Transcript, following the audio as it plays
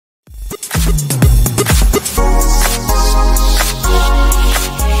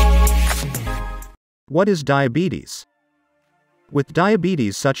What is diabetes? With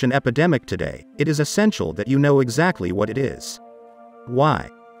diabetes such an epidemic today, it is essential that you know exactly what it is. Why?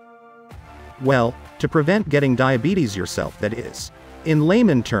 Well, to prevent getting diabetes yourself, that is. In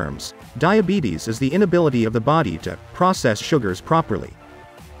layman terms, diabetes is the inability of the body to process sugars properly.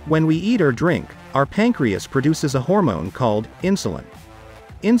 When we eat or drink, our pancreas produces a hormone called insulin.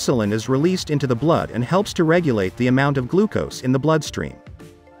 Insulin is released into the blood and helps to regulate the amount of glucose in the bloodstream.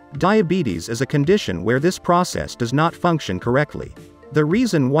 Diabetes is a condition where this process does not function correctly. The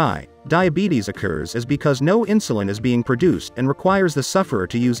reason why diabetes occurs is because no insulin is being produced and requires the sufferer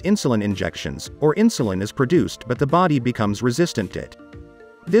to use insulin injections, or insulin is produced but the body becomes resistant to it.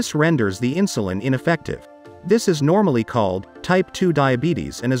 This renders the insulin ineffective. This is normally called type 2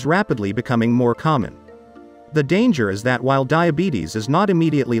 diabetes and is rapidly becoming more common. The danger is that while diabetes is not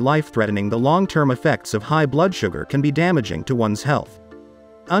immediately life-threatening, the long-term effects of high blood sugar can be damaging to one's health.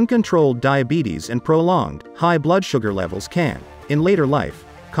 Uncontrolled diabetes and prolonged, high blood sugar levels can, in later life,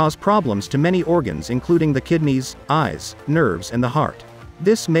 cause problems to many organs including the kidneys, eyes, nerves and the heart.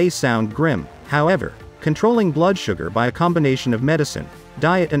 This may sound grim, however, controlling blood sugar by a combination of medicine,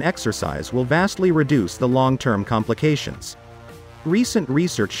 diet and exercise will vastly reduce the long-term complications. Recent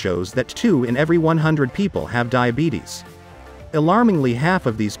research shows that 2 in every 100 people have diabetes. Alarmingly, half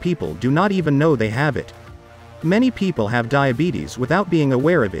of these people do not even know they have it. Many people have diabetes without being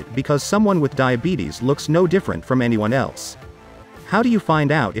aware of it because someone with diabetes looks no different from anyone else. How do you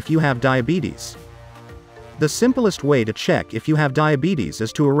find out if you have diabetes? The simplest way to check if you have diabetes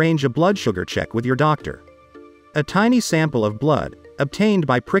is to arrange a blood sugar check with your doctor. A tiny sample of blood, obtained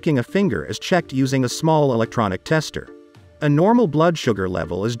by pricking a finger, is checked using a small electronic tester. A normal blood sugar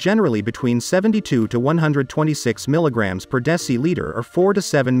level is generally between 72 to 126 milligrams per deciliter or 4 to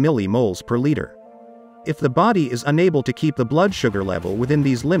 7 millimoles per liter. If the body is unable to keep the blood sugar level within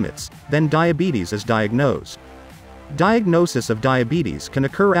these limits, then diabetes is diagnosed. Diagnosis of diabetes can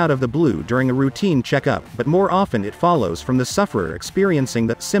occur out of the blue during a routine checkup, but more often it follows from the sufferer experiencing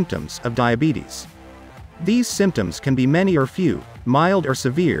the symptoms of diabetes. These symptoms can be many or few, mild or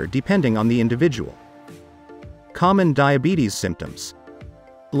severe depending on the individual. Common diabetes symptoms.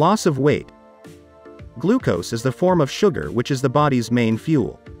 Loss of weight. Glucose is the form of sugar which is the body's main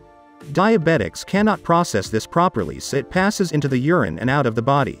fuel. Diabetics cannot process this properly, so it passes into the urine and out of the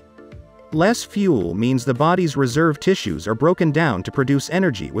body. Less fuel means the body's reserve tissues are broken down to produce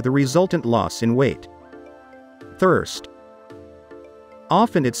energy with a resultant loss in weight. Thirst.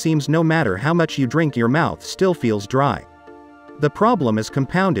 Often it seems no matter how much you drink, your mouth still feels dry. The problem is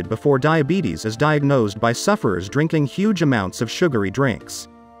compounded before diabetes is diagnosed by sufferers drinking huge amounts of sugary drinks.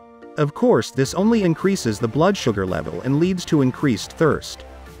 Of course, this only increases the blood sugar level and leads to increased thirst.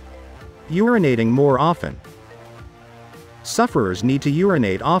 Urinating more often. Sufferers need to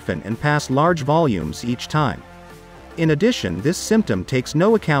urinate often and pass large volumes each time. In addition, this symptom takes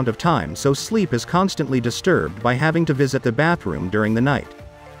no account of time, so sleep is constantly disturbed by having to visit the bathroom during the night.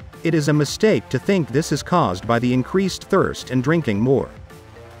 It is a mistake to think this is caused by the increased thirst and drinking more.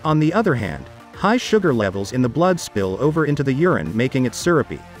 On the other hand, high sugar levels in the blood spill over into the urine, making it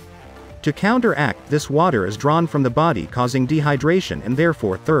syrupy. To counteract this, water is drawn from the body, causing dehydration and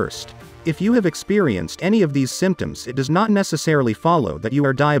therefore thirst. If you have experienced any of these symptoms, it does not necessarily follow that you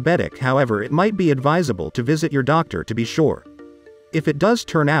are diabetic. However, it might be advisable to visit your doctor to be sure. If it does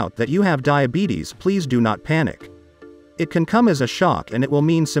turn out that you have diabetes, please do not panic. It can come as a shock and it will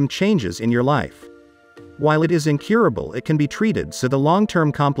mean some changes in your life. While it is incurable, it can be treated so the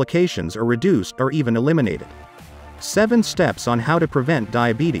long-term complications are reduced or even eliminated. 7 steps on how to prevent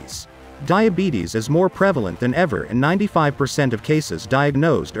diabetes. Diabetes is more prevalent than ever, and 95% of cases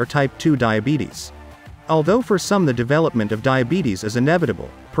diagnosed are type 2 diabetes. Although for some the development of diabetes is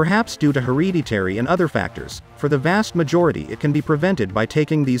inevitable, perhaps due to hereditary and other factors, for the vast majority it can be prevented by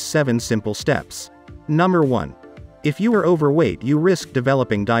taking these 7 simple steps. Number 1. If you are overweight, you risk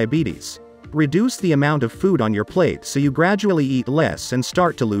developing diabetes. Reduce the amount of food on your plate so you gradually eat less and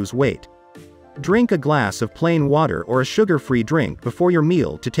start to lose weight. Drink a glass of plain water or a sugar-free drink before your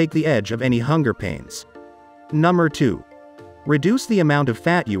meal to take the edge of any hunger pains. Number 2. Reduce the amount of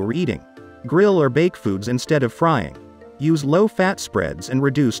fat you are eating. Grill or bake foods instead of frying. Use low-fat spreads and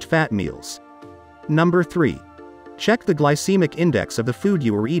reduced fat meals. Number 3. Check the glycemic index of the food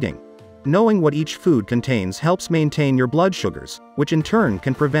you are eating. Knowing what each food contains helps maintain your blood sugars, which in turn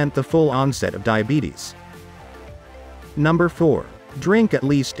can prevent the full onset of diabetes. Number 4. Drink at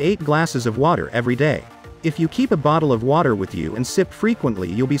least 8 glasses of water every day. If you keep a bottle of water with you and sip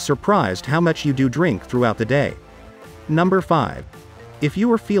frequently, you'll be surprised how much you do drink throughout the day. Number 5. If you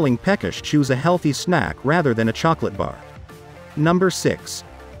are feeling peckish, choose a healthy snack rather than a chocolate bar. Number 6.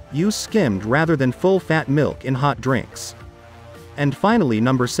 Use skimmed rather than full-fat milk in hot drinks. And finally,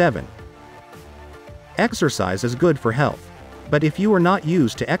 number 7. Exercise is good for health. But if you are not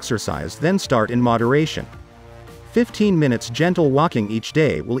used to exercise, then start in moderation. 15 minutes gentle walking each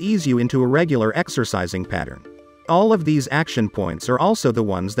day will ease you into a regular exercising pattern. All of these action points are also the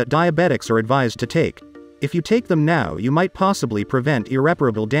ones that diabetics are advised to take. If you take them now, you might possibly prevent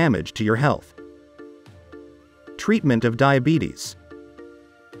irreparable damage to your health. Treatment of diabetes.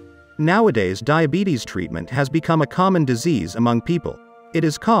 Nowadays, diabetes treatment has become a common disease among people. It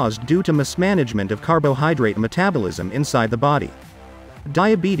is caused due to mismanagement of carbohydrate metabolism inside the body.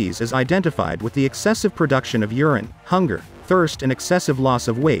 Diabetes is identified with the excessive production of urine, hunger, thirst and excessive loss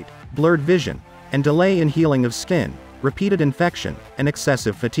of weight, blurred vision, and delay in healing of skin, repeated infection, and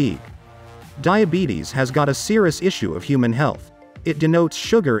excessive fatigue. Diabetes has got a serious issue of human health. It denotes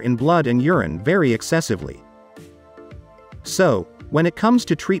sugar in blood and urine very excessively. So, when it comes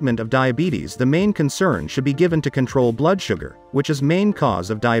to treatment of diabetes, the main concern should be given to control blood sugar, which is main cause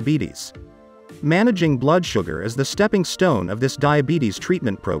of diabetes. Managing blood sugar is the stepping stone of this diabetes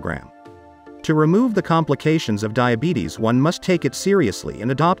treatment program. To remove the complications of diabetes, one must take it seriously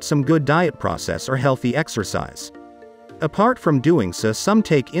and adopt some good diet process or healthy exercise. Apart from doing so, some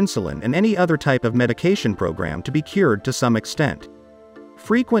take insulin and any other type of medication program to be cured to some extent.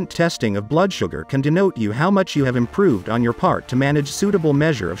 Frequent testing of blood sugar can denote you how much you have improved on your part to manage suitable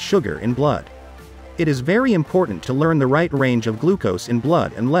measure of sugar in blood. It is very important to learn the right range of glucose in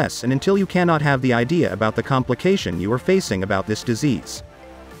blood unless and until you cannot have the idea about the complication you are facing about this disease.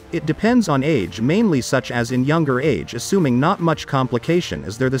 It depends on age, mainly such as in younger age, assuming not much complication,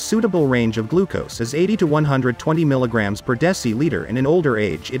 as there the suitable range of glucose is 80 to 120 mg per deciliter, and in older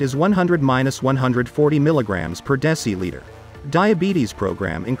age it is 100–140 mg per deciliter. Diabetes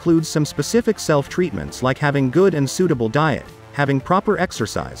program includes some specific self-treatments like having good and suitable diet, having proper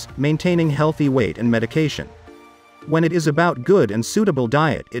exercise, maintaining healthy weight and medication. When it is about good and suitable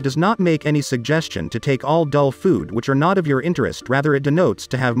diet, it does not make any suggestion to take all dull food which are not of your interest, rather it denotes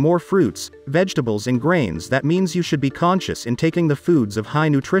to have more fruits, vegetables and grains. That means you should be conscious in taking the foods of high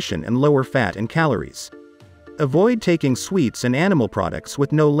nutrition and lower fat and calories. Avoid taking sweets and animal products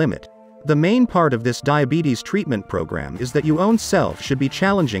with no limit. The main part of this diabetes treatment program is that you own self should be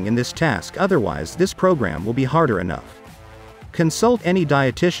challenging in this task, otherwise this program will be harder enough. Consult any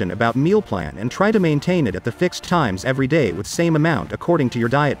dietitian about meal plan and try to maintain it at the fixed times every day with same amount according to your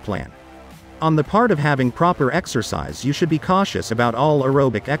diet plan. On the part of having proper exercise, you should be cautious about all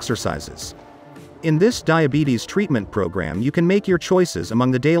aerobic exercises. In this diabetes treatment program, you can make your choices among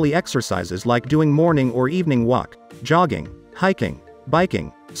the daily exercises like doing morning or evening walk, jogging, hiking,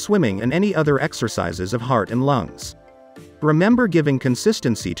 biking, swimming and any other exercises of heart and lungs. Remember, giving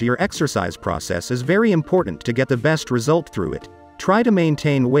consistency to your exercise process is very important to get the best result through it. Try to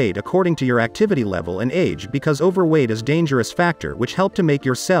maintain weight according to your activity level and age, because overweight is a dangerous factor which help to make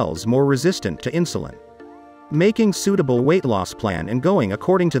your cells more resistant to insulin. Making suitable weight loss plan and going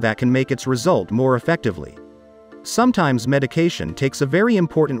according to that can make its result more effectively. Sometimes medication takes a very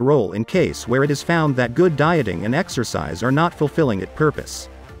important role in case where it is found that good dieting and exercise are not fulfilling its purpose.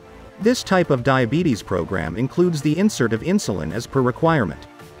 This type of diabetes program includes the insert of insulin as per requirement.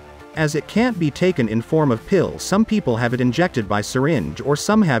 As it can't be taken in form of pill, some people have it injected by syringe or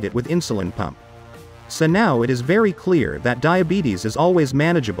some have it with insulin pump. So now it is very clear that diabetes is always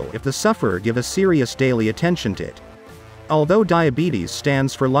manageable if the sufferer give a serious daily attention to it. Although diabetes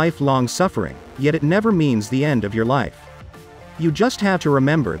stands for lifelong suffering, yet it never means the end of your life. You just have to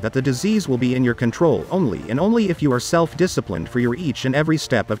remember that the disease will be in your control only and only if you are self-disciplined for your each and every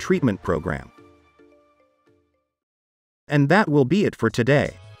step of treatment program. And that will be it for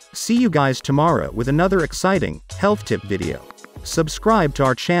today. See you guys tomorrow with another exciting health tip video. Subscribe to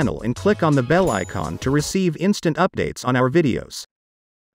our channel and click on the bell icon to receive instant updates on our videos.